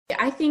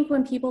I think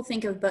when people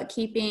think of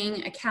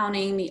bookkeeping,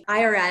 accounting, the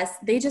IRS,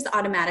 they just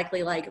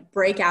automatically like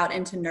break out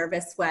into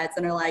nervous sweats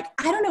and are like,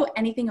 I don't know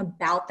anything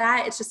about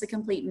that. It's just a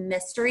complete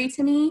mystery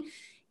to me.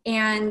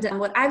 And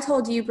what I've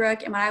told you,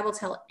 Brooke, and what I will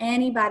tell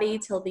anybody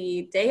till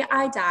the day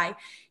I die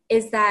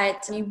is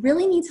that you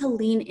really need to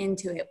lean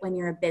into it when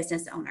you're a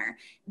business owner.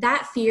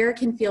 That fear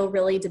can feel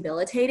really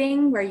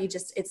debilitating where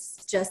it's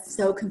just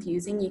so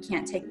confusing. You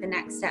can't take the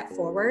next step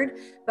forward.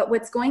 But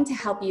what's going to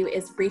help you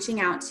is reaching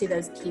out to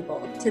those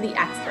people, to the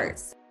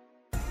experts.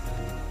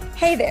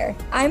 Hey there,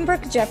 I'm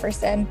Brooke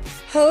Jefferson,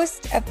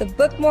 host of the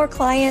Book More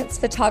Clients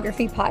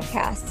Photography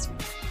Podcast.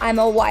 I'm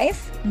a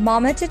wife,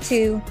 mama to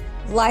two,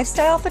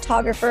 lifestyle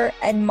photographer,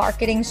 and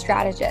marketing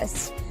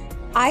strategist.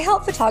 I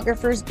help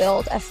photographers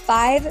build a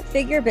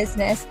 5-figure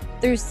business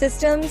through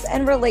systems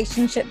and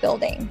relationship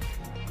building.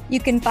 You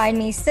can find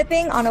me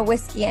sipping on a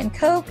whiskey and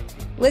Coke,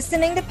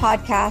 listening to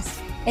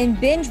podcasts, and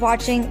binge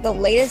watching the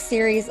latest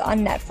series on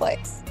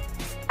Netflix.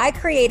 I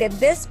created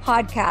this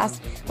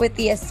podcast with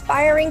the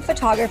aspiring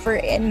photographer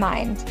in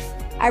mind.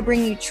 I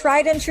bring you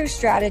tried and true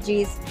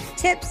strategies,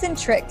 tips and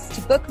tricks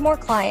to book more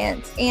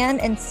clients,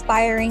 and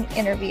inspiring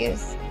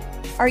interviews.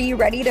 Are you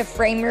ready to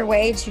frame your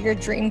way to your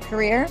dream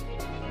career?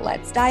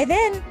 Let's dive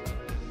in.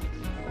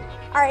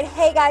 All right.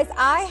 Hey guys,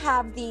 I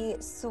have the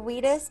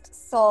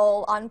sweetest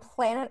soul on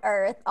planet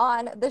Earth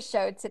on the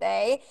show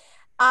today.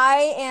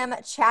 I am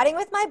chatting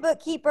with my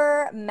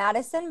bookkeeper,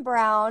 Madison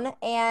Brown,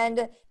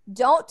 and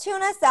don't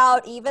tune us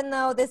out even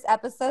though this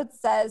episode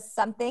says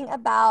something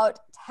about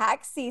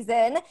tax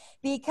season,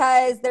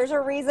 because there's a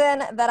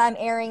reason that I'm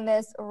airing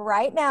this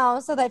right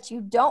now so that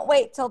you don't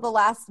wait till the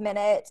last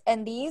minute.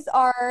 And these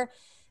are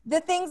the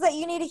things that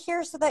you need to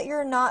hear so that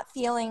you're not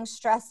feeling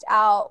stressed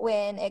out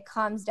when it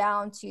comes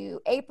down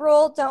to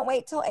April. Don't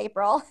wait till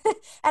April.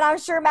 And I'm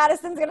sure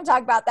Madison's going to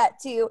talk about that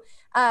too.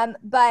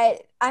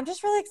 But I'm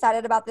just really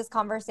excited about this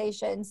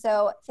conversation.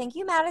 So thank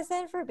you,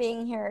 Madison, for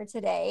being here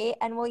today.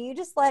 And will you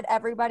just let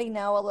everybody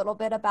know a little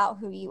bit about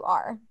who you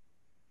are?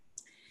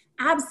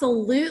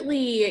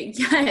 Absolutely.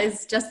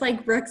 Yes. Just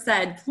like Brooke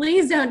said,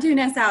 please don't tune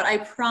us out. I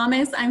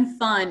promise I'm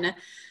fun.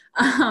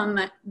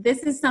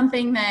 This is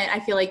something that I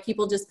feel like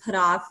people just put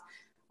off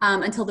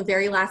until the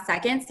very last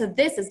second. So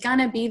this is going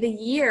to be the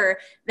year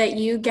that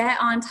you get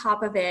on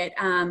top of it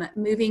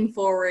moving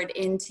forward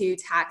into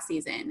tax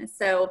season.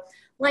 So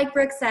like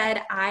Brooke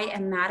said, I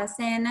am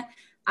Madison.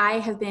 I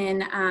have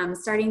been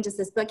starting just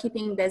this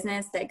bookkeeping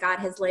business that God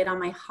has laid on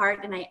my heart,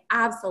 and I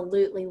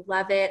absolutely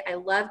love it. I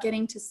love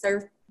getting to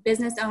serve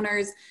business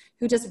owners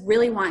who just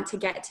really want to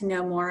get to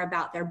know more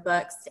about their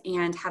books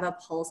and have a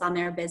pulse on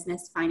their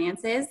business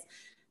finances.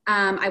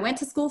 I went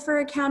to school for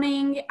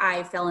accounting.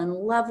 I fell in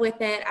love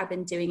with it. I've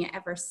been doing it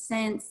ever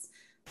since.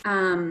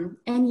 And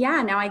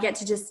yeah, now I get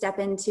to just step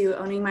into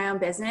owning my own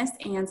business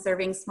and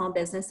serving small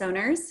business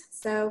owners.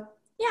 So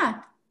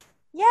yeah.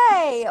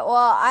 Yay.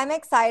 Well, I'm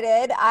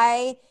excited.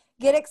 I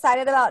get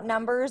excited about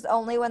numbers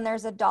only when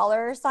there's a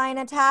dollar sign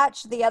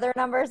attached. The other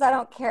numbers I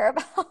don't care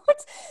about.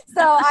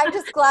 So I'm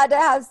just glad to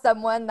have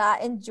someone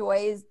that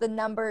enjoys the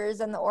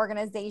numbers and the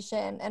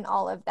organization and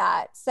all of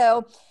that.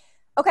 So,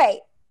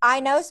 okay. I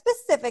know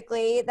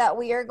specifically that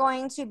we are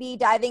going to be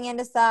diving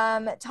into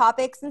some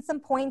topics and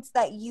some points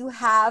that you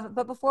have.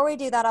 But before we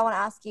do that, I want to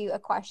ask you a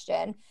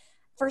question.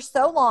 For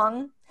so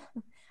long,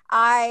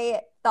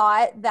 I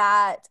thought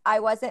that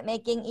I wasn't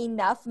making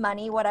enough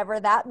money,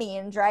 whatever that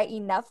means, right?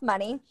 Enough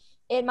money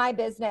in my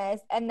business,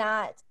 and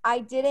that I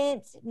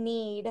didn't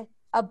need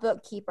a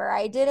bookkeeper.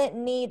 I didn't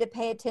need to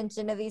pay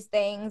attention to these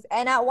things.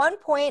 And at one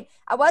point,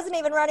 I wasn't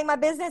even running my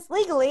business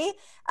legally,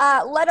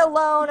 let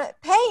alone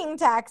paying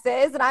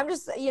taxes. And I'm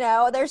just,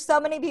 there's so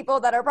many people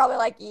that are probably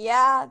like,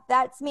 yeah,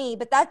 that's me.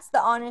 But that's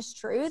the honest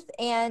truth.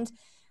 And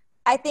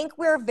I think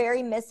we're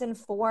very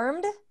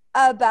misinformed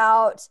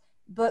about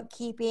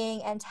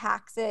bookkeeping and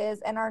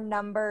taxes and our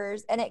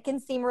numbers, and it can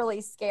seem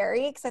really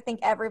scary because I think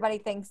everybody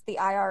thinks the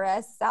IRS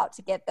is out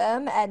to get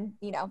them and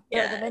throw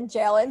them in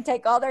jail and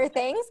take all their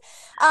things.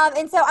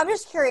 And so I'm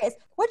just curious,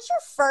 what's your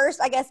first,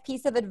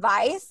 piece of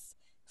advice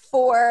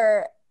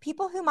for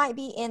people who might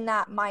be in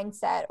that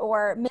mindset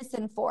or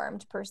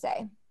misinformed per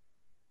se?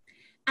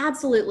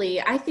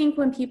 Absolutely. I think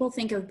when people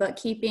think of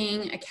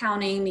bookkeeping,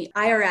 accounting, the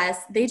IRS,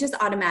 they just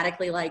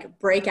automatically like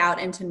break out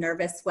into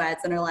nervous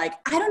sweats and are like,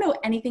 I don't know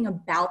anything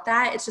about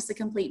that. It's just a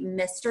complete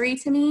mystery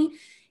to me.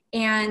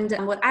 And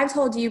what I've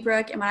told you,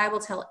 Brooke, and what I will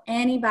tell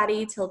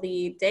anybody till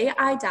the day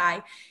I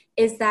die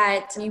is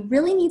that you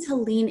really need to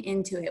lean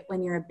into it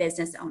when you're a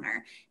business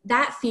owner.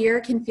 That fear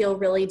can feel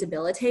really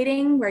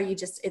debilitating where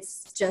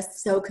it's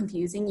just so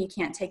confusing. You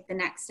can't take the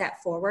next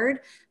step forward.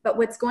 But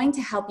what's going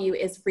to help you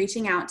is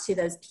reaching out to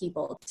those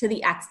people, to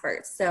the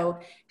experts. So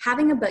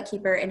having a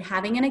bookkeeper and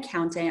having an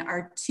accountant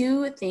are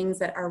two things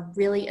that are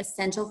really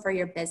essential for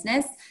your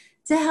business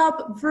to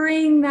help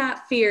bring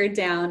that fear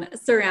down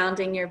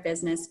surrounding your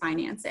business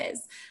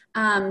finances.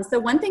 So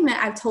one thing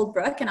that I've told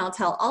Brooke, and I'll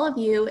tell all of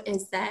you,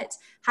 is that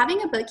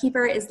having a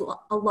bookkeeper is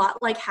a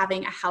lot like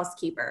having a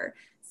housekeeper.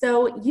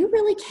 So you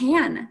really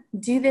can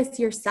do this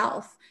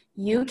yourself.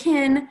 You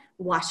can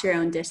wash your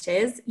own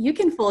dishes. You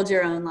can fold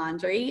your own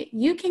laundry.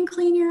 You can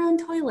clean your own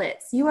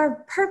toilets. You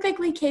are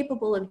perfectly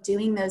capable of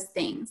doing those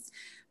things.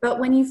 But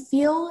when you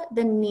feel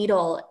the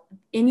needle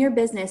in your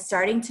business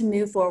starting to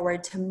move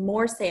forward to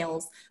more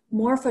sales,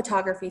 more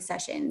photography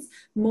sessions,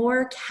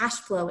 more cash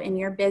flow in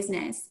your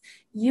business,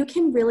 you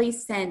can really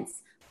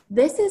sense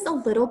this is a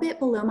little bit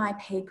below my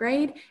pay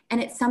grade, and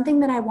it's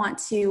something that I want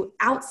to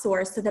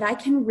outsource so that I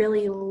can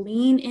really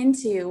lean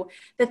into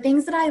the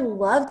things that I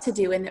love to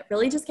do and that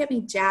really just get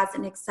me jazzed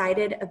and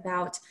excited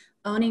about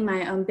owning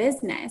my own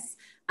business.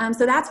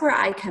 So that's where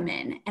I come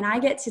in, and I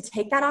get to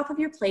take that off of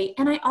your plate,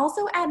 and I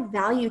also add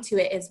value to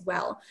it as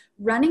well.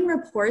 Running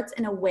reports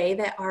in a way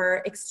that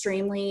are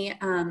extremely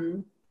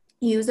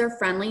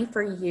user-friendly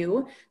for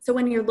you. So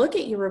when you look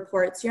at your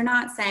reports, you're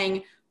not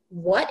saying,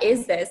 what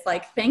is this?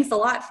 Like, thanks a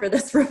lot for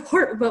this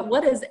report, but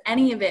what does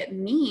any of it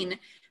mean?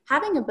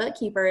 Having a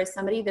bookkeeper is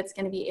somebody that's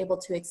going to be able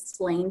to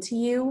explain to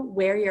you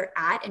where you're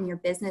at in your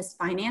business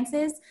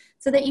finances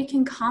so that you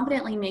can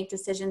confidently make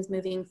decisions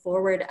moving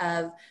forward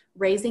of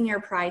raising your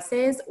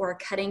prices or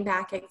cutting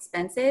back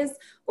expenses,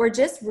 or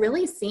just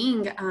really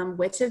seeing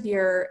which of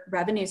your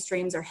revenue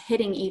streams are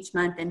hitting each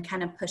month and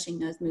kind of pushing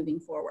those moving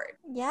forward.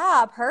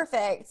 Yeah,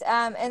 perfect.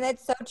 And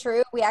it's so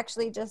true. We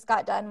actually just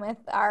got done with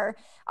our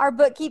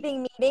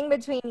bookkeeping meeting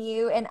between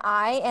you and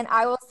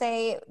I will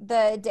say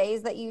the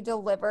days that you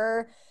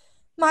deliver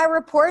my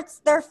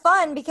reports, they're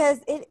fun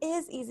because it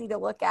is easy to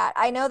look at.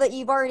 I know that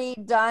you've already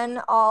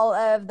done all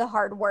of the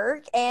hard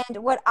work. And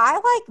what I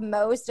like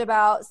most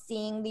about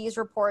seeing these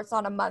reports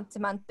on a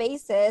month-to-month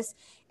basis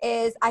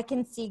is I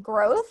can see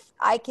growth.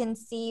 I can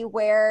see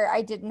where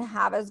I didn't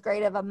have as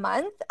great of a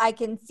month. I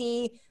can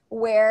see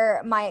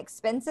where my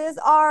expenses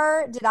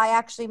are. Did I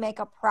actually make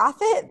a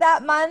profit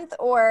that month,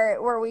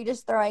 or were we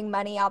just throwing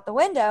money out the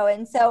window?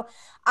 And so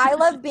I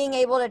love being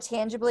able to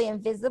tangibly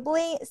and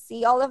visibly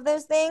see all of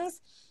those things.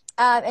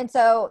 And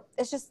so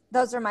it's just,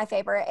 those are my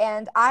favorite.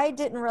 And I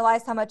didn't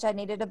realize how much I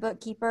needed a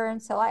bookkeeper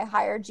until I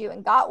hired you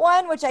and got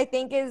one, which I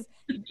think is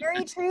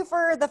very true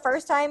for the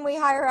first time we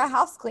hire a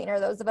house cleaner,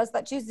 those of us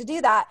that choose to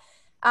do that.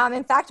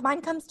 In fact,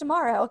 mine comes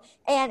tomorrow,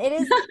 and it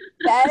is the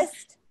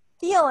best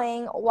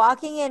feeling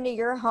walking into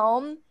your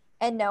home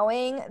and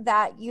knowing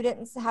that you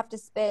didn't have to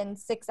spend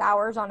 6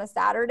 hours on a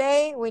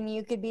Saturday when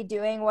you could be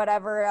doing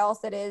whatever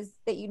else it is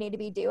that you need to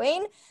be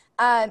doing.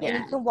 And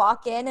you can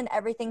walk in and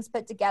everything's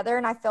put together.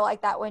 And I feel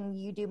like that when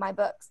you do my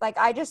books, like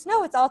I just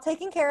know it's all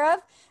taken care of.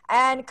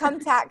 And come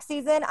tax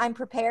season, I'm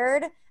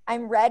prepared.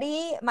 I'm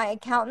ready. My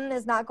accountant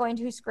is not going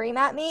to scream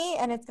at me,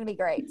 and it's going to be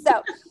great.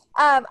 So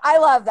I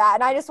love that.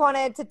 And I just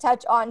wanted to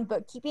touch on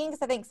bookkeeping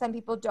because I think some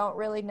people don't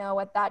really know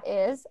what that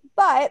is.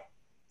 But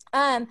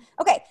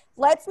okay,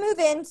 let's move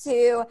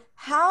into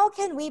how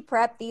can we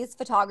prep these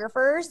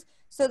photographers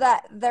so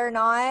that they're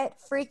not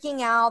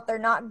freaking out, they're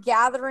not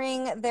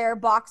gathering their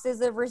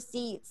boxes of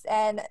receipts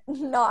and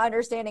not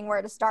understanding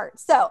where to start.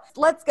 So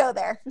let's go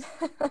there.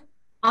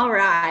 All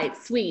right,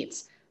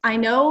 sweet. I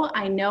know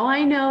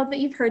that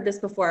you've heard this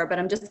before, but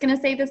I'm just going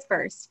to say this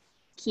first.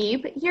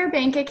 Keep your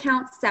bank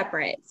account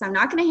separate. So I'm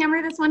not going to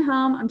hammer this one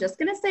home. I'm just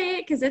going to say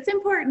it because it's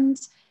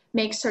important.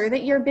 Make sure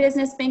that your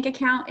business bank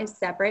account is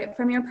separate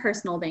from your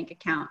personal bank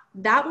account.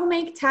 That will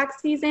make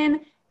tax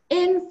season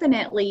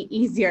infinitely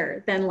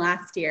easier than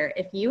last year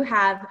if you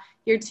have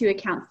your two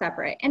accounts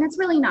separate. And it's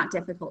really not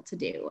difficult to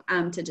do,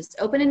 to just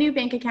open a new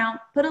bank account,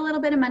 put a little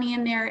bit of money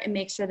in there, and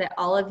make sure that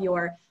all of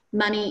your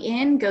money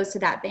in goes to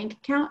that bank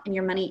account and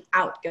your money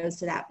out goes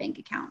to that bank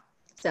account.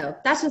 So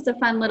that's just a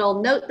fun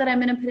little note that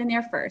I'm going to put in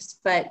there first.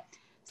 But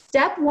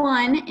step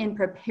one in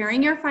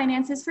preparing your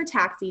finances for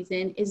tax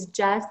season is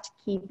just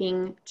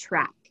keeping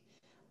track.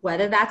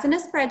 Whether that's in a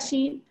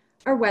spreadsheet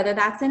or whether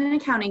that's in an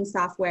accounting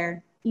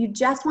software, you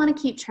just want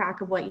to keep track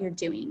of what you're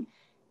doing.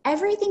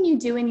 Everything you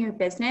do in your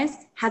business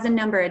has a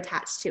number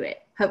attached to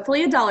it,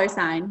 hopefully a dollar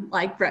sign,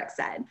 like Brooke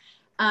said.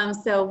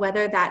 So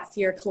whether that's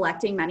you're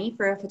collecting money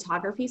for a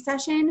photography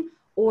session,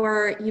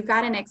 or you've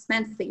got an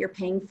expense that you're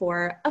paying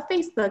for a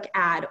Facebook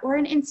ad or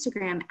an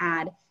Instagram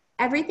ad,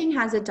 everything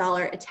has a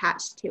dollar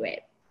attached to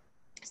it.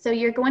 So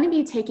you're going to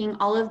be taking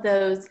all of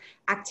those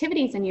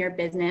activities in your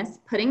business,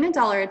 putting the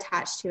dollar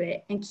attached to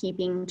it, and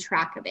keeping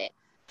track of it.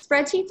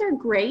 Spreadsheets are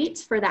great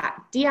for that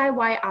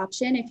DIY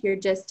option if you're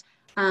just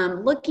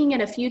looking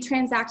at a few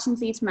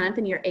transactions each month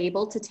and you're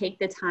able to take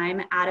the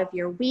time out of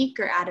your week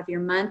or out of your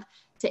month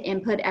to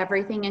input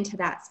everything into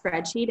that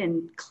spreadsheet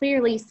and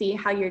clearly see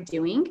how you're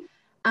doing.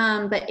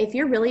 But if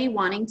you're really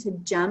wanting to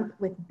jump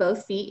with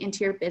both feet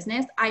into your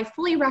business, I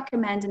fully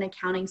recommend an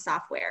accounting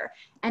software.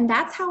 And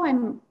that's how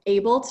I'm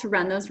able to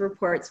run those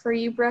reports for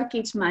you, Brooke,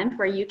 each month,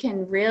 where you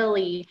can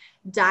really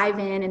dive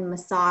in and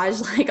massage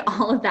like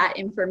all of that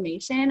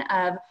information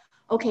of,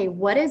 okay,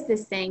 what is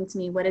this saying to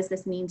me? What does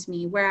this mean to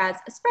me? Whereas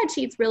a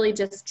spreadsheet's really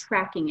just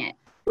tracking it,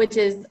 which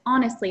is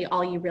honestly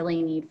all you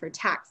really need for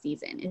tax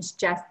season, is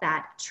just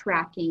that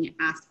tracking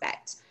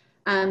aspect.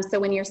 So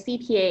when your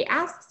CPA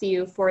asks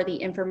you for the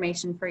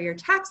information for your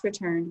tax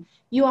return,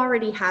 you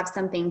already have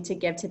something to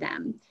give to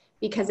them.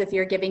 because if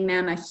you're giving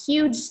them a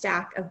huge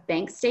stack of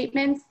bank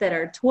statements that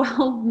are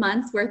 12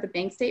 months worth of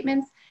bank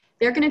statements,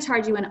 they're going to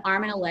charge you an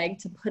arm and a leg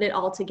to put it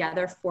all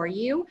together for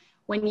you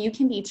when you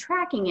can be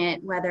tracking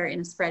it, whether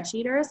in a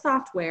spreadsheet or a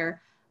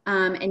software,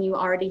 and you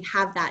already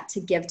have that to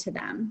give to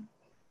them.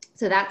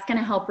 So that's going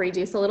to help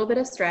reduce a little bit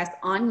of stress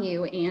on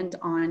you and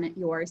on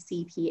your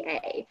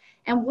CPA.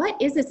 And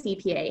what is a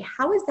CPA?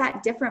 How is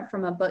that different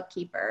from a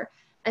bookkeeper?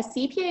 A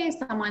CPA is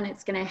someone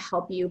that's going to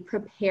help you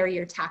prepare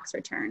your tax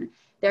return.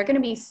 They're going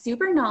to be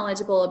super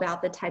knowledgeable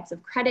about the types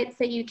of credits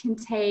that you can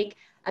take,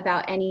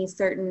 about any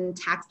certain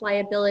tax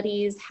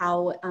liabilities,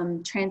 how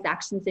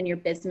transactions in your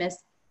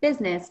business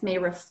may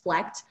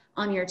reflect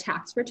on your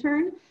tax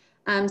return.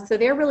 So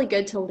they're really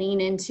good to lean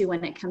into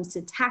when it comes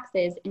to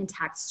taxes and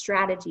tax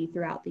strategy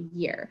throughout the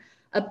year.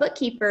 A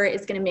bookkeeper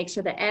is going to make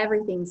sure that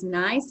everything's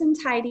nice and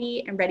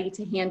tidy and ready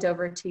to hand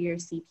over to your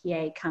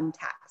CPA come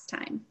tax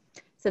time.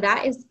 So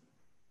that is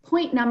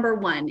point number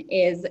one,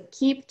 is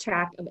keep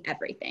track of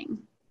everything.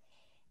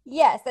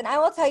 Yes, and I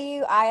will tell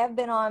you, I have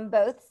been on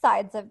both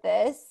sides of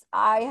this.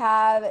 I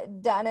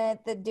have done it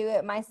the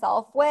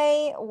do-it-myself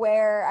way,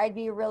 where I'd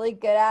be really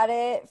good at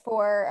it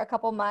for a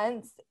couple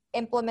months,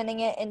 implementing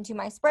it into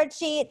my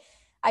spreadsheet.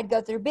 I'd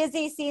go through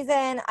busy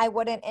season. I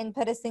wouldn't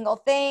input a single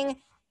thing.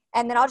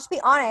 And then I'll just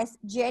be honest,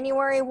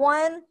 January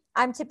 1,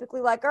 I'm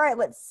typically like, all right,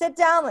 let's sit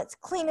down, let's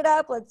clean it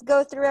up, let's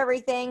go through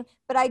everything.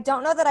 But I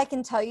don't know that I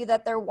can tell you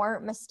that there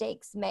weren't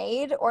mistakes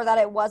made or that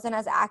it wasn't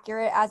as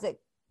accurate as it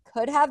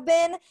could have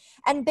been.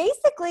 And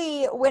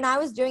basically, when I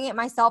was doing it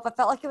myself, I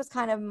felt like it was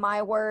kind of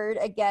my word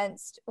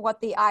against what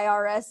the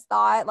IRS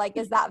thought. Like,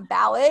 is that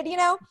valid, you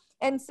know?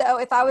 And so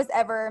if I was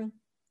ever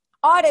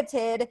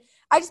audited,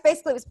 I just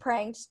basically was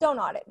praying, just don't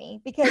audit me,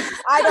 because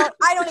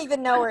I don't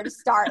even know where to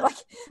start. Like,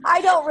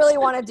 I don't really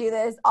want to do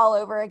this all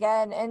over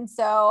again. And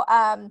so,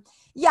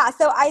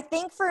 so I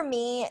think for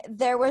me,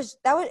 it was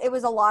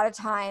a lot of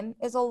time.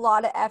 It was a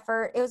lot of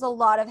effort. It was a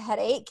lot of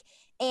headache.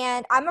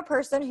 And I'm a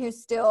person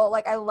who's still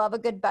like, I love a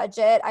good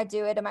budget. I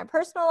do it in my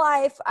personal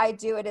life. I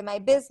do it in my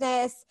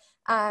business.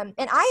 And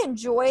I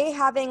enjoy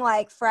having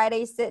like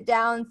Friday sit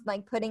downs,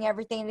 like putting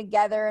everything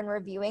together and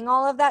reviewing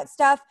all of that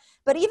stuff.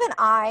 But even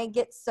I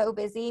get so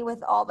busy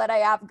with all that I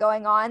have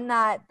going on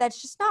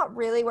that's just not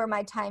really where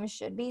my time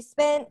should be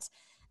spent.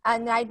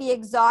 And I'd be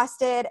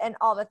exhausted and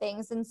all the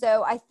things. And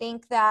so I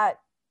think that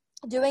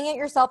doing it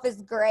yourself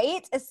is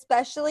great,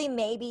 especially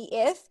maybe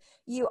if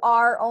you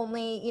are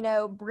only,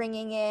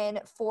 bringing in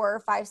 4 or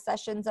 5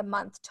 sessions a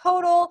month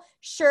total.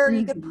 Sure,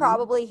 you could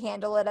probably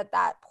handle it at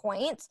that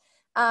point.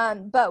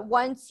 But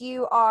once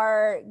you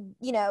are,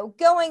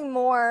 going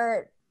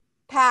more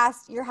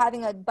past, you're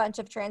having a bunch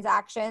of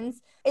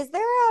transactions, is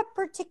there a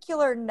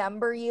particular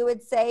number you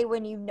would say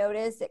when you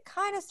notice it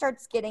kind of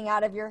starts getting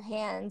out of your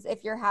hands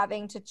if you're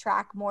having to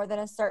track more than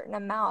a certain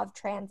amount of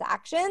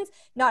transactions,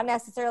 not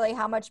necessarily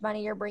how much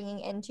money you're bringing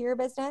into your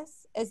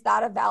business? Is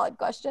that a valid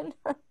question?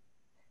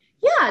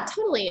 Yeah,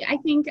 totally. I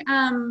think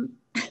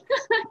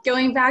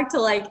going back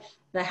to like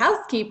the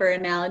housekeeper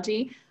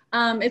analogy,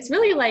 it's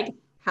really like,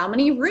 how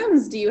many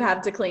rooms do you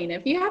have to clean?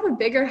 If you have a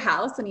bigger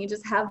house and you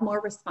just have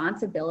more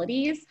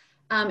responsibilities,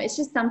 it's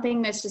just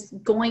something that's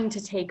just going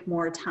to take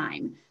more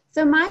time.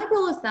 So my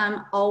rule of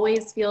thumb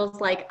always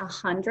feels like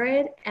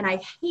 100. And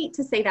I hate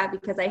to say that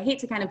because I hate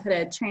to kind of put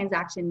a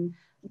transaction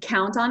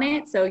count on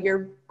it. So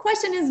your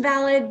question is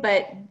valid,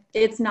 but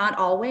it's not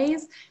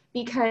always,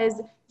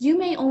 because you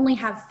may only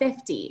have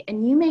 50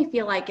 and you may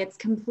feel like it's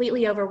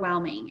completely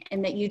overwhelming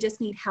and that you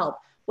just need help.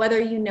 Whether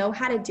you know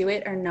how to do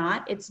it or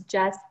not, it's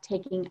just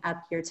taking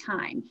up your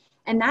time.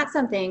 And that's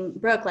something,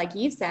 Brooke, like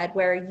you said,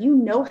 where you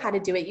know how to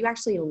do it, you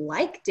actually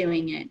like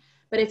doing it.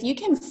 But if you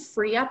can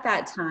free up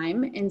that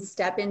time and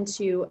step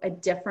into a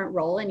different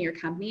role in your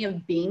company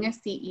of being a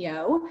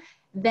CEO,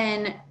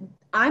 then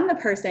I'm the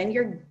person,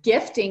 you're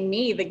gifting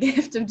me the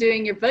gift of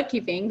doing your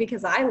bookkeeping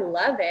because I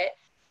love it.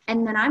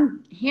 And then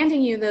I'm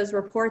handing you those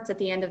reports at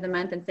the end of the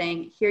month and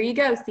saying, here you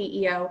go,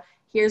 CEO,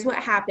 here's what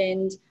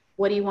happened.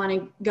 What do you want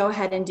to go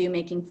ahead and do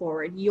making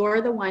forward?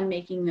 You're the one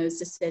making those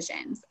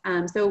decisions.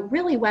 So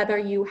really, whether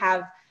you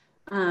have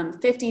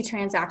 50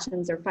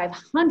 transactions or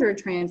 500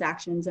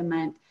 transactions a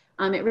month,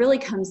 it really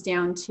comes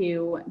down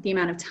to the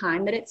amount of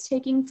time that it's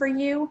taking for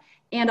you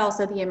and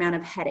also the amount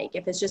of headache,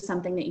 if it's just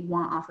something that you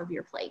want off of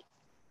your plate.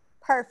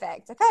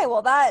 Perfect. Okay,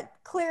 well, that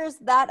clears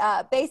that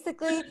up.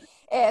 Basically,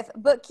 if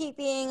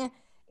bookkeeping,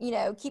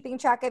 keeping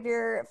track of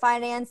your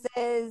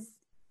finances,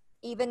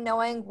 even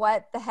knowing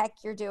what the heck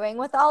you're doing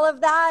with all of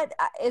that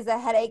is a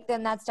headache,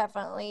 then that's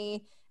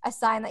definitely a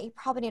sign that you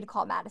probably need to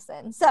call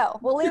Madison. So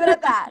we'll leave it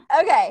at that.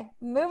 Okay,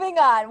 moving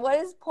on. What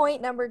is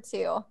point number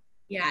 2?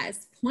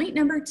 Yes, point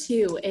number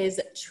 2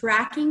 is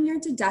tracking your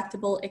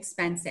deductible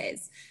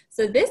expenses.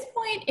 So this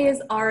point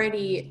is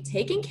already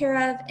taken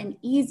care of and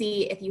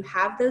easy if you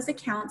have those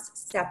accounts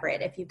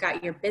separate. If you've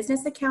got your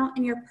business account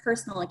and your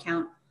personal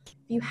account, if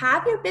you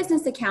have your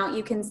business account,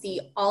 you can see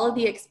all of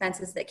the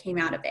expenses that came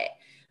out of it.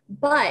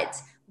 But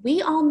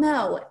we all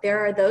know there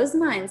are those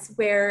months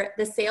where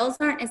the sales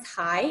aren't as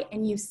high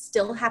and you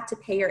still have to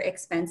pay your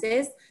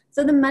expenses.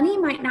 So the money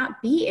might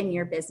not be in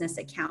your business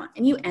account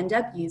and you end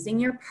up using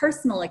your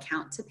personal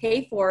account to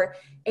pay for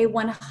a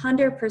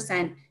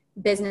 100%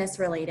 business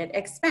related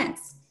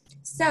expense.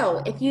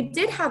 So if you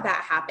did have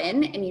that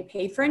happen and you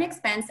paid for an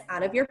expense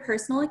out of your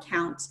personal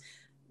account,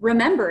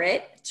 remember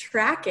it,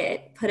 track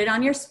it, put it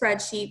on your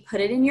spreadsheet,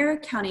 put it in your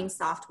accounting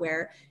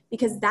software,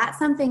 because that's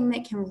something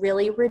that can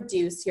really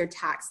reduce your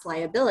tax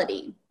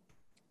liability.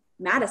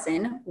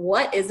 Madison,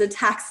 what is a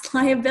tax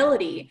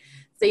liability?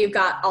 So you've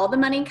got all the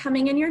money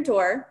coming in your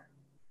door,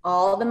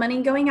 all the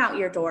money going out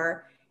your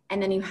door,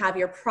 and then you have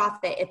your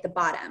profit at the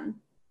bottom.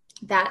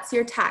 That's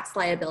your tax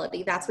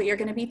liability. That's what you're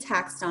going to be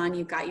taxed on.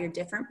 You've got your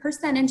different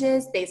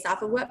percentages based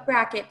off of what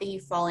bracket that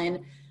you fall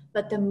in.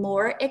 But the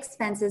more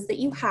expenses that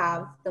you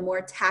have, the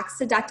more tax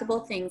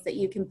deductible things that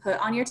you can put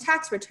on your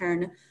tax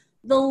return,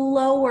 the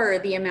lower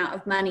the amount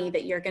of money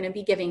that you're going to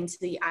be giving to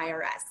the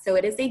IRS. So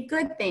it is a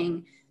good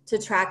thing to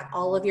track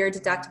all of your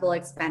deductible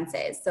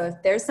expenses. So if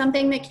there's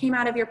something that came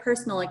out of your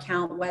personal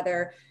account,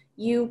 whether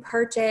you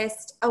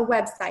purchased a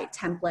website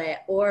template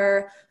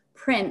or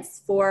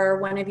prints for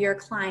one of your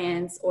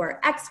clients or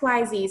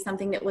XYZ,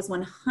 something that was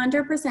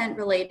 100%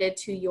 related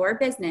to your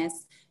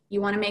business,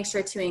 you want to make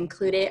sure to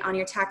include it on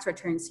your tax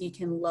return so you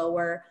can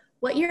lower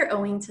what you're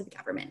owing to the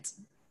government.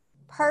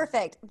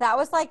 Perfect. That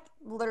was like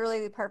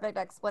literally the perfect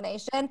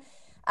explanation.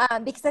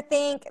 Because I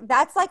think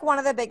that's like one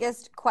of the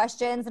biggest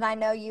questions. And I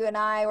know you and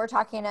I were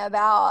talking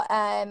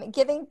about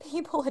giving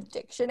people a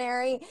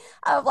dictionary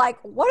of like,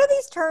 what do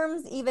these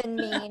terms even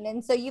mean?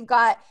 And so you've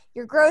got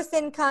your gross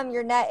income,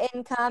 your net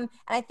income.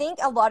 And I think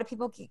a lot of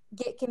people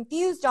get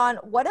confused on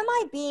what am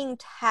I being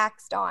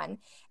taxed on?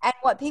 And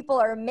what people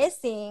are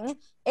missing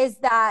is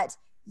that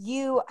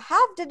you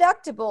have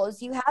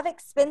deductibles, you have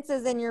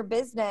expenses in your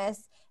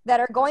business that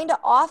are going to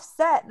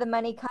offset the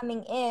money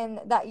coming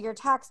in that you're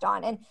taxed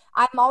on. And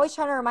I'm always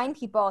trying to remind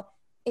people,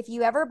 if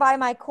you ever buy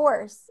my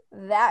course,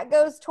 that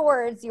goes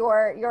towards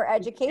your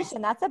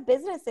education. That's a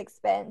business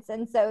expense.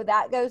 And so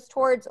that goes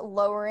towards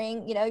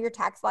lowering, your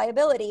tax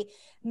liability.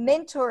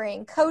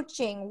 Mentoring,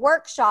 coaching,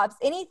 workshops,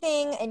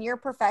 anything in your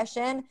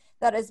profession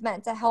that is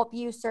meant to help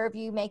you, serve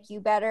you, make you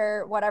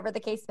better, whatever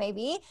the case may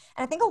be.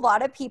 And I think a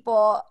lot of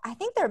people, I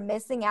think they're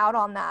missing out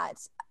on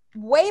that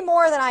way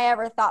more than I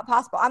ever thought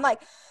possible. I'm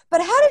like, but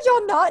how did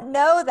y'all not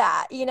know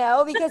that?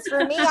 Because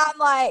for me, I'm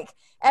like,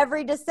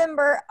 every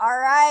December, all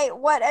right,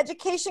 what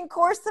education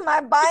course am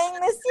I buying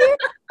this year?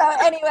 So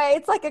anyway,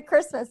 it's like a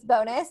Christmas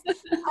bonus.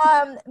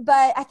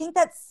 But I think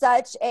that's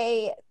such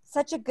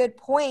a good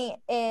point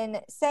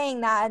in saying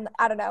that. And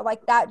I don't know,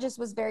 like that just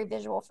was very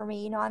visual for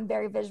me. I'm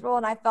very visual,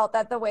 and I felt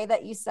that the way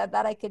that you said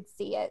that, I could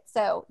see it.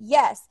 So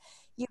yes,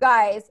 you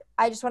guys,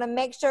 I just want to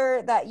make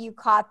sure that you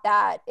caught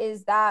that,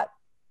 is that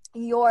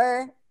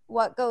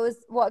what goes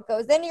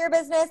into your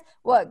business,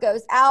 what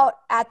goes out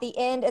at the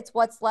end, it's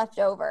what's left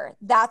over.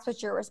 That's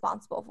what you're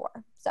responsible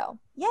for. So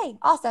yay.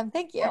 Awesome.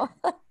 Thank you.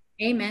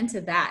 Amen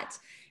to that.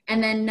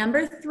 And then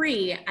number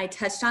 3, I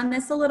touched on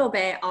this a little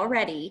bit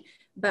already,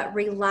 but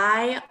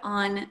rely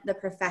on the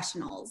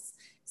professionals.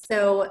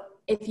 So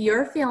if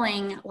you're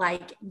feeling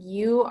like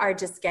you are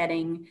just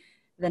getting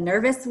the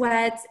nervous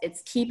sweats,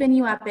 it's keeping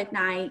you up at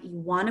night, you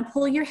want to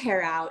pull your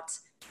hair out,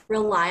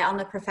 rely on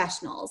the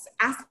professionals.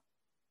 Ask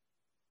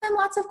them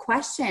lots of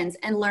questions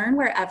and learn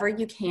wherever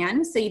you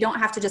can, so you don't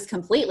have to just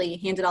completely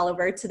hand it all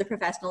over to the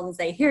professionals and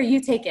say, here, you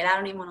take it, I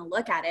don't even want to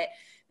look at it,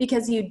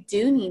 because you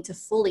do need to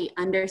fully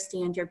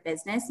understand your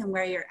business and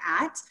where you're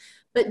at.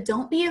 But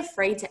don't be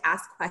afraid to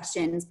ask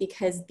questions,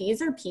 because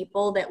these are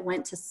people that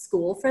went to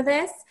school for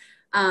this.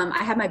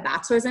 I have my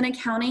bachelor's in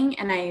accounting,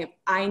 and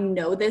I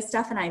know this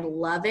stuff and I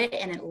love it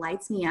and it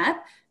lights me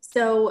up.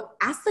 So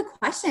ask the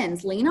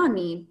questions, lean on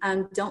me.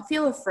 Don't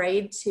feel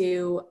afraid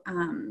to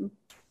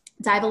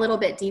dive a little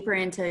bit deeper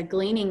into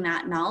gleaning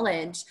that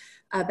knowledge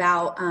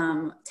about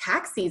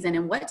tax season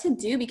and what to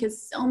do,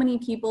 because so many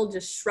people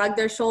just shrug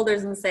their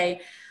shoulders and say,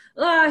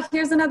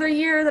 here's another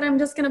year that I'm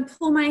just going to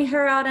pull my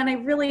hair out and I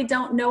really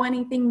don't know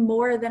anything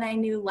more than I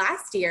knew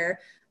last year.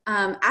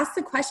 Ask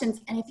the questions.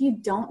 And if you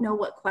don't know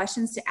what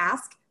questions to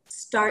ask,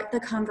 start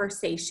the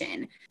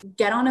conversation.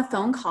 Get on a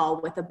phone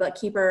call with a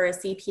bookkeeper or a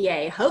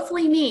CPA.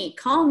 Hopefully me,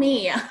 call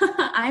me.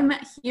 I'm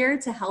here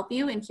to help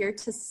you and here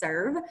to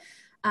serve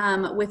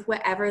with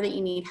whatever that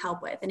you need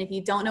help with. And if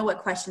you don't know what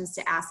questions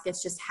to ask,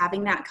 it's just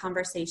having that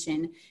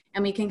conversation,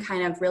 and we can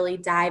kind of really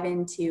dive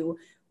into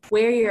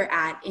where you're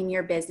at in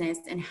your business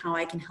and how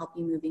I can help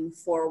you moving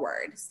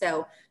forward.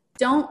 So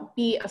don't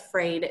be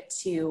afraid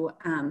to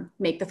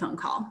make the phone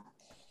call.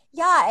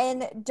 Yeah,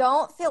 and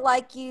don't feel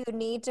like you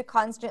need to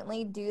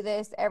constantly do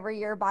this every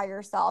year by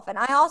yourself. And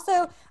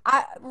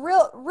I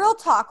real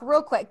talk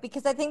real quick,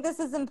 because I think this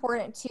is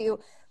important too.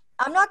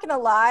 I'm not going to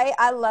lie.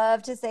 I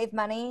love to save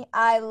money.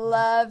 I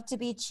love to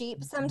be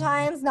cheap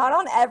sometimes, not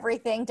on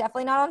everything,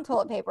 definitely not on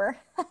toilet paper.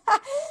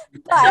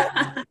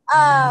 But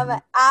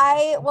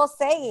I will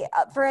say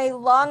for a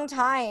long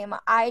time,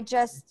 I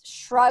just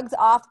shrugged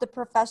off the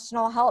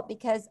professional help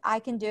because I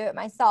can do it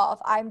myself.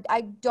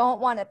 I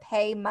don't want to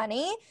pay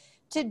money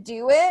to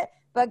do it.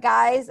 But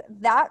guys,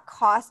 that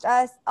cost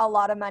us a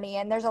lot of money.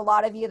 And there's a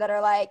lot of you that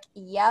are like,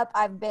 yep,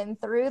 I've been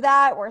through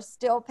that. We're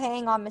still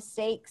paying on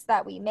mistakes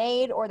that we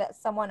made or that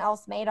someone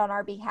else made on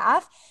our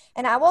behalf.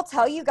 And I will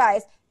tell you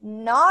guys,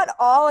 not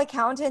all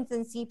accountants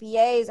and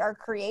CPAs are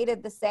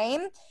created the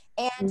same.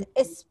 And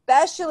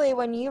especially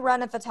when you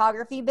run a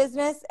photography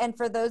business, and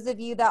for those of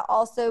you that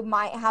also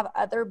might have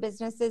other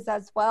businesses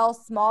as well,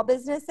 small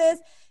businesses,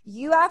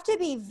 you have to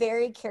be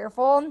very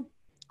careful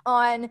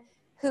on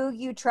who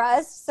you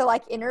trust. So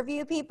like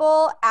interview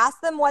people,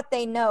 ask them what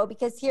they know,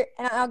 because here,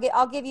 and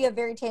I'll give you a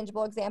very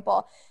tangible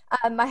example.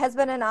 My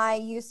husband and I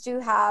used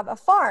to have a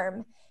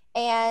farm,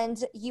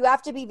 and you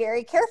have to be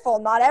very careful.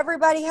 Not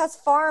everybody has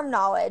farm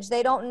knowledge.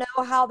 They don't know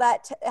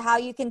how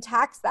you can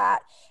tax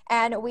that.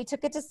 And we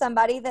took it to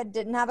somebody that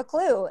didn't have a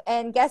clue.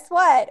 And guess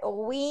what?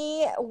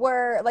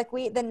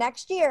 The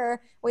next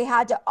year we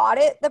had to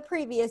audit the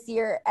previous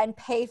year and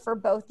pay for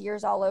both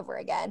years all over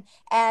again.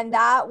 And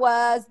that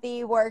was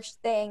the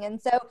worst thing.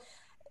 And so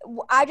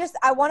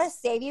I want to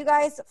save you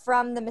guys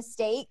from the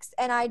mistakes,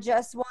 and I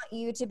just want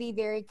you to be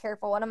very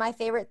careful. One of my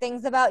favorite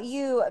things about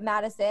you,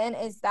 Madison,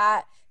 is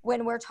that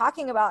when we're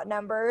talking about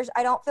numbers,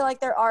 I don't feel like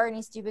there are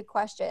any stupid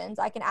questions.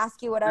 I can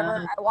ask you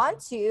whatever I want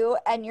to,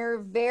 and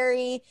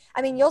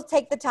you'll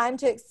take the time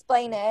to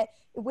explain it.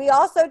 We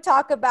also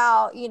talk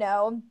about,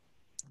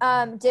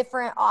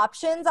 different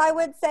options, I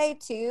would say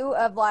too,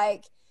 of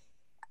like,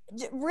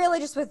 really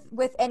just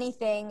with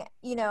anything,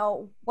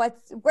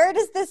 where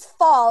does this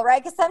fall,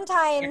 right? Because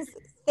sometimes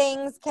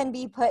things can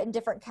be put in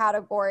different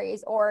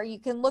categories, or you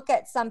can look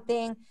at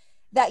something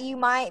that you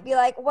might be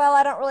like, well,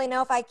 I don't really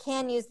know if I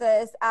can use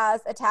this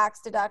as a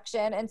tax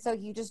deduction. And so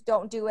you just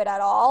don't do it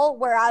at all.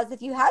 Whereas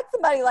if you had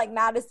somebody like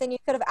Madison, you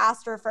could have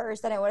asked her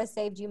first and it would have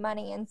saved you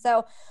money. And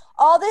so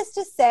all this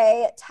to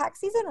say, tax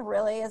season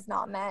really is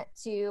not meant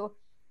to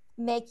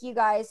make you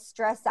guys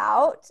stress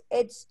out.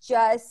 It's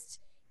just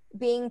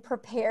being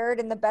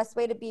prepared, and the best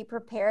way to be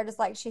prepared is,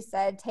 like she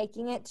said,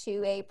 taking it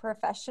to a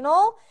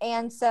professional.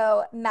 And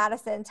so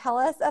Madison, tell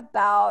us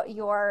about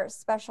your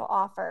special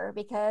offer,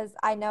 because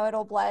I know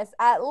it'll bless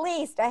at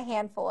least a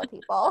handful of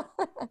people.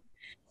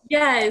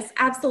 Yes,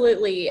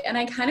 absolutely. And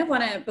I kind of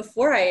want to,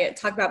 before I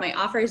talk about my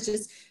offers,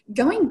 just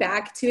going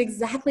back to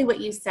exactly what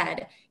you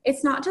said.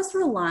 It's not just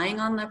relying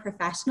on the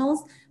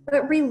professionals,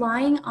 but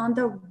relying on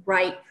the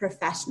right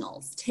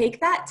professionals. Take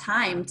that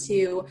time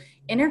to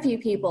interview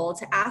people,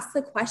 to ask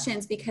the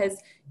questions,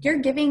 because you're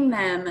giving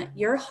them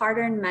your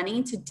hard-earned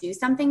money to do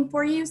something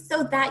for you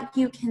so that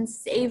you can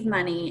save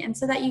money, and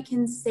so that you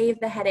can save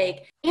the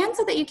headache, and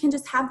so that you can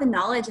just have the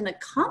knowledge and the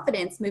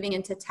confidence moving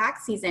into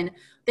tax season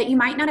that you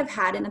might not have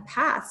had in the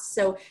past.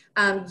 So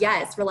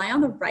yes, rely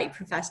on the right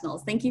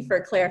professionals. Thank you for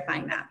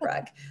clarifying that,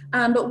 Brooke.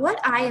 But what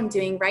I am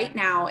doing right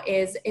now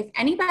is, if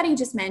anybody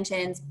just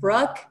mentions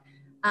Brooke,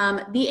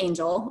 the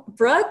angel,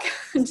 Brooke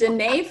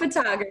Janae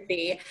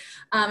Photography,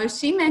 if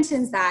she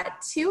mentions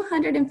that,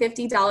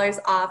 $250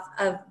 off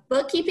of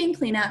bookkeeping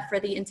cleanup for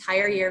the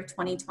entire year of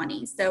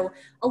 2020. So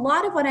a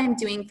lot of what I'm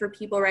doing for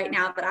people right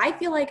now that I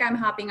feel like I'm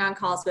hopping on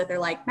calls with are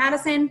like,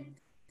 Madison,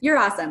 you're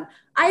awesome.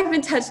 I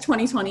haven't touched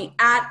 2020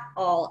 at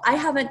all. I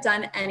haven't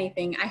done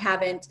anything. I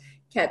haven't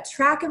kept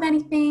track of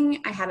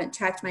anything. I haven't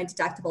tracked my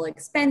deductible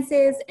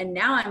expenses. And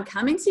now I'm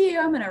coming to you.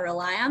 I'm going to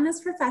rely on this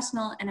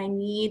professional, and I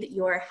need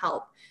your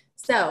help.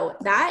 So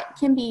that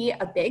can be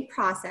a big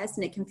process,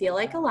 and it can feel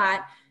like a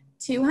lot.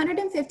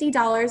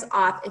 $250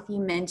 off if you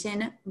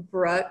mention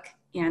Brooke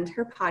and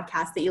her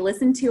podcast, that you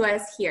listen to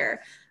us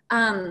here.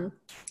 And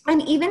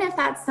even if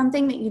that's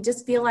something that you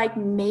just feel like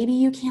maybe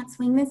you can't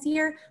swing this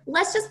year,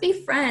 let's just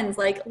be friends.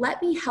 Like, let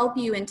me help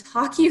you and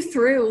talk you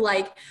through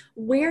like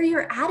where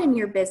you're at in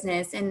your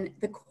business and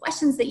the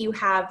questions that you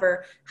have,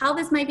 or how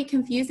this might be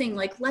confusing.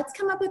 Like, let's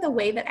come up with a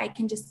way that I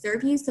can just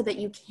serve you so that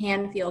you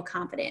can feel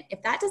confident.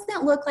 If that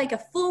doesn't look like a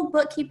full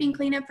bookkeeping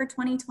cleanup for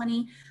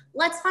 2020,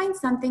 let's find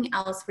something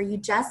else where you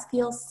just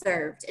feel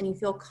served and you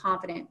feel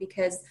confident,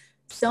 because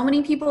so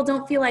many people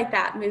don't feel like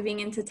that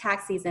moving into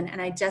tax season.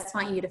 And I just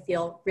want you to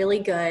feel really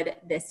good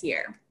this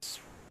year.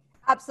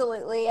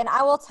 Absolutely. And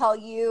I will tell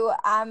you,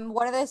 I'm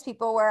one of those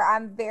people where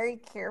I'm very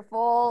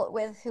careful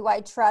with who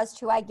I trust,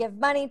 who I give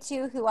money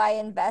to, who I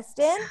invest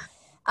in.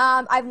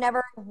 I've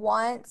never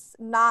once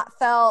not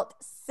felt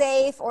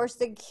safe or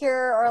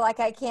secure or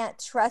like I can't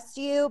trust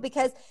you,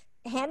 because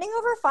handing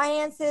over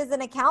finances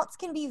and accounts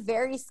can be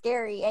very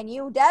scary, and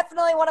you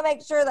definitely want to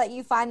make sure that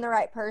you find the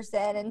right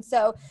person. And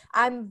so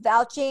I'm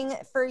vouching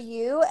for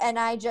you, and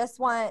I don't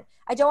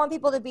want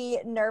people to be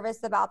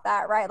nervous about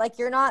that, right? Like,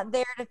 you're not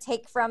there to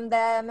take from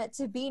them,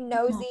 to be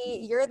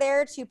nosy. You're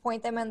there to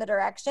point them in the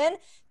direction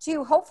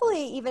to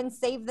hopefully even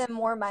save them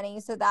more money,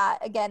 so that,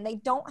 again, they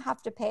don't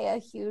have to pay a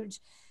huge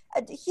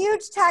a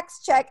huge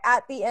tax check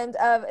at the end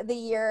of the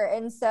year.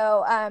 And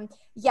so,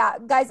 yeah,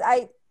 guys,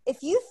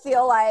 if you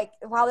feel like,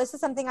 wow, this is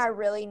something I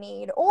really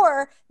need,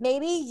 or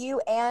maybe you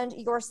and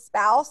your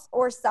spouse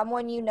or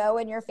someone you know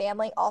in your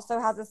family also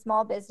has a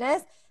small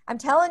business, I'm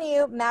telling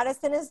you,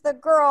 Madison is the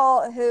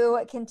girl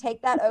who can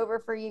take that over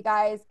for you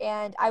guys.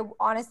 And I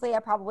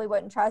probably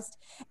wouldn't trust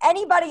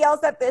anybody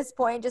else at this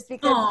point, just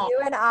because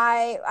you and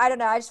I don't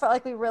know, I just felt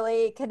like we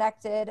really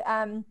connected.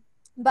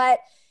 But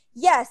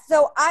yes,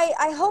 so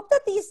I hope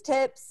that these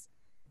tips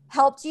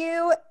helped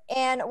you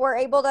and were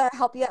able to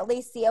help you at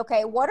least see,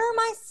 okay, what are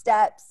my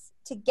steps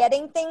to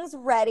getting things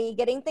ready,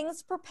 getting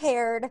things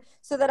prepared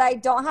so that I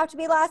don't have to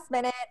be last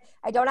minute,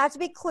 I don't have to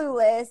be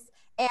clueless.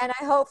 And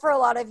I hope for a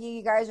lot of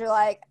you guys are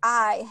like,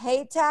 I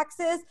hate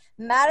taxes.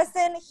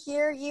 Madison,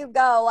 here you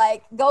go.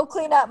 Like, go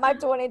clean up my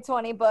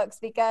 2020 books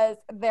because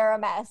they're a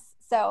mess.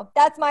 So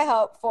that's my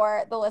hope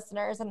for the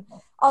listeners and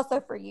also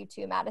for you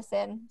too,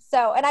 Madison.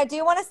 So, and I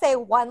do want to say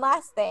one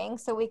last thing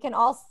so we can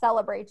all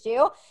celebrate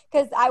you,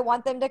 because I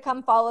want them to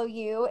come follow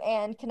you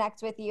and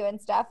connect with you and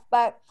stuff.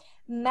 But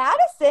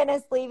Madison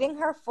is leaving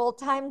her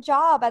full-time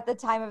job at the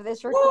time of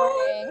this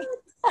recording.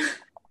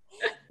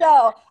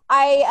 So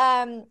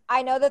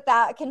I know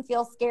that can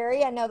feel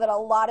scary. I know that a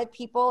lot of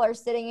people are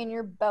sitting in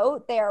your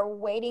boat. They are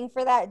waiting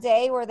for that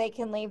day where they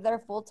can leave their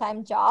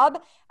full-time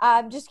job.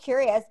 Just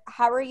curious,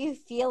 how are you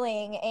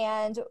feeling?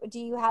 And do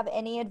you have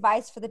any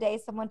advice for the day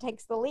someone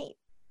takes the leap?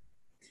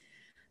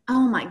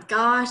 Oh my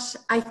gosh.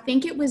 I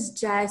think it was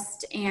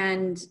just,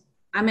 and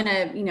I'm going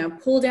to,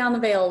 pull down the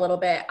veil a little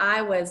bit.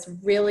 I was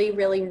really,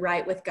 really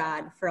right with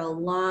God for a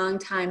long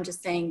time,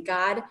 just saying,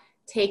 God,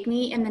 take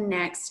me in the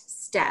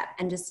next step,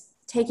 and just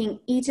taking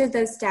each of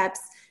those steps,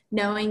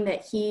 knowing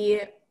that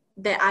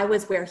I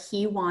was where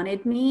he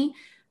wanted me.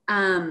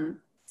 So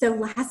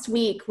last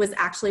week was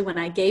actually when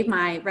I gave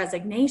my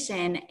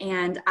resignation,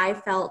 and I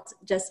felt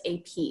just a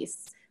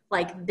peace.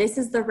 Like, this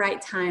is the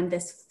right time.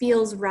 This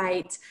feels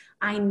right.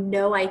 I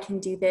know I can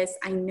do this.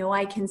 I know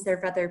I can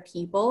serve other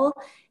people.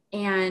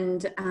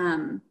 And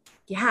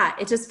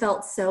it just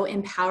felt so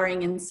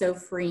empowering and so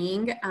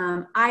freeing.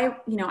 I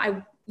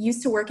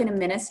used to work in a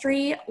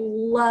ministry,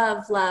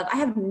 love. I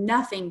have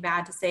nothing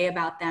bad to say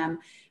about them,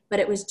 but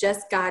it was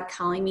just God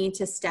calling me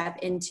to step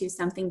into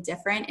something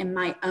different in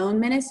my own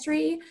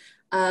ministry,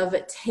 of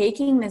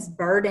taking this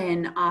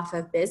burden off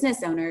of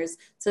business owners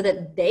so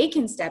that they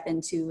can step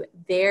into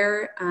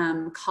their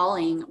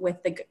calling with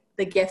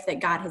the gift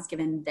that God has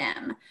given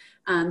them.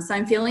 So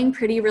I'm feeling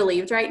pretty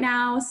relieved right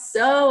now.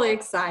 So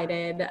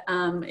excited.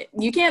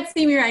 You can't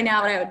see me right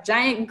now, but I have a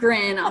giant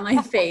grin on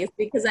my face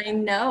because I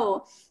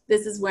know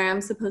this is where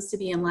I'm supposed to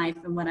be in life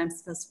and what I'm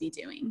supposed to be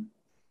doing.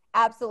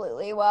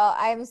 Absolutely. Well,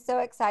 I'm so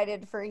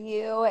excited for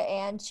you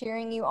and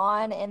cheering you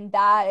on in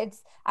that.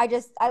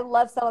 I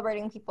love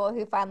celebrating people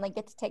who finally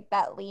get to take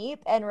that leap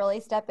and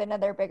really step into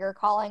their bigger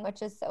calling,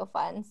 which is so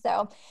fun.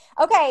 So,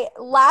 okay,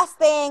 last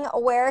thing,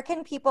 where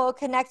can people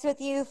connect with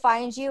you,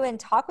 find you, and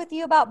talk with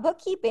you about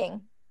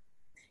bookkeeping?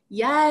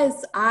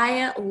 Yes,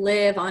 I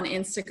live on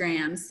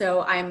Instagram.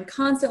 So I'm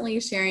constantly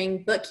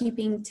sharing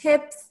bookkeeping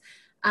tips,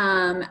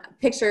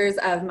 pictures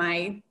of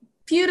my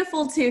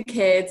beautiful 2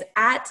 kids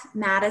at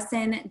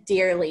Madison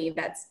Dearly.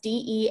 That's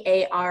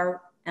DEARLY.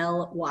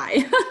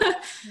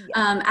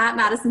 At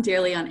Madison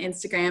Dearly on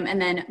Instagram,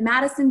 and then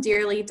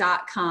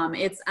madisondearly.com.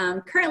 It's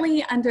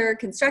currently under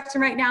construction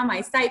right now,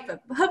 my site,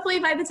 but hopefully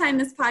by the time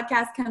this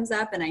podcast comes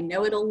up, and I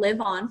know it'll live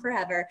on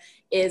forever,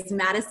 is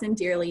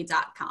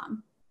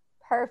madisondearly.com.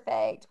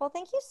 Perfect. Well,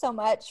 thank you so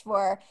much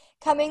for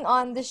coming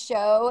on the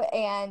show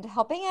and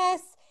helping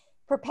us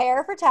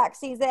prepare for tax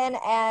season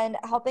and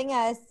helping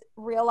us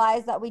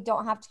realize that we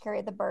don't have to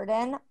carry the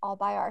burden all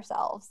by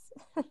ourselves.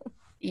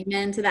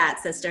 Amen to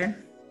that, sister.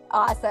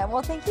 Awesome.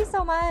 Well, thank you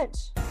so much.